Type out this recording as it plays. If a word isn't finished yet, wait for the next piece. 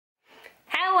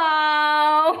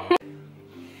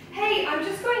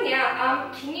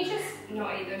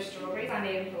those strawberries. I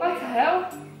need them for What the hell?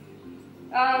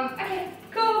 Okay,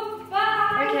 cool.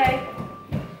 Bye. Okay.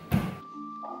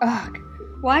 Ugh.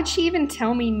 Why'd she even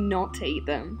tell me not to eat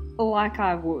them? Like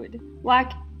I would.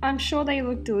 Like, I'm sure they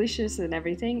look delicious and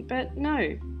everything, but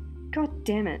no. God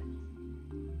damn it.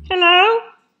 Hello?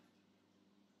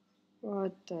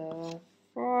 What the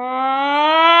fuck?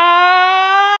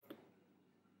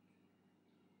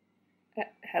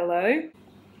 Hello?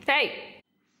 Hey!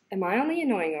 Am I on the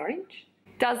annoying orange?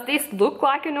 Does this look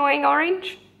like annoying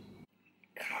orange?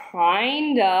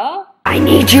 Kinda. I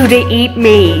need you to eat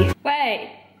me.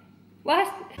 Wait.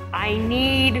 What? I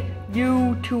need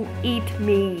you to eat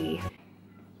me.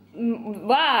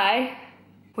 Why?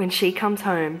 When she comes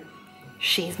home,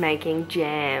 she's making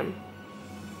jam.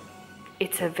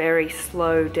 It's a very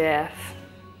slow death.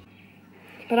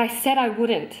 But I said I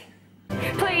wouldn't.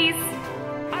 Please,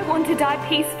 I want to die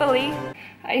peacefully.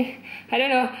 I don't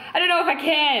know. I don't know if I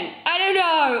can. I don't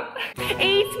know.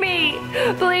 Eat me.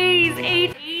 Please,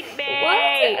 eat me.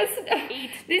 What?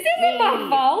 This isn't my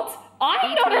fault.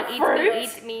 I'm not a fruit.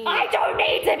 Eat me. I don't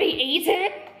need to be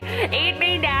eaten. Eat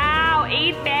me now.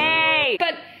 Eat me.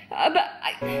 But I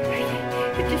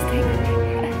just take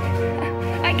it.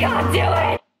 I can't do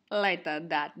it. Later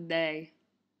that day.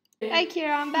 Hey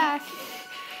Kira, I'm back.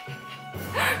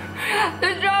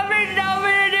 The strawberries told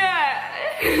me to do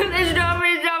it. The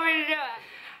strawberries told me to do it.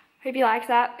 Hope you liked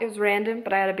that. It was random,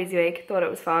 but I had a busy week. Thought it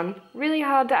was fun. Really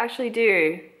hard to actually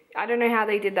do. I don't know how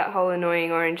they did that whole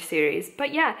annoying orange series.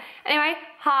 But yeah. Anyway,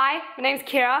 hi. My name's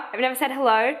Kira. I've never said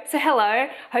hello. So hello.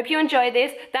 Hope you enjoyed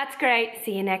this. That's great.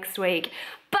 See you next week.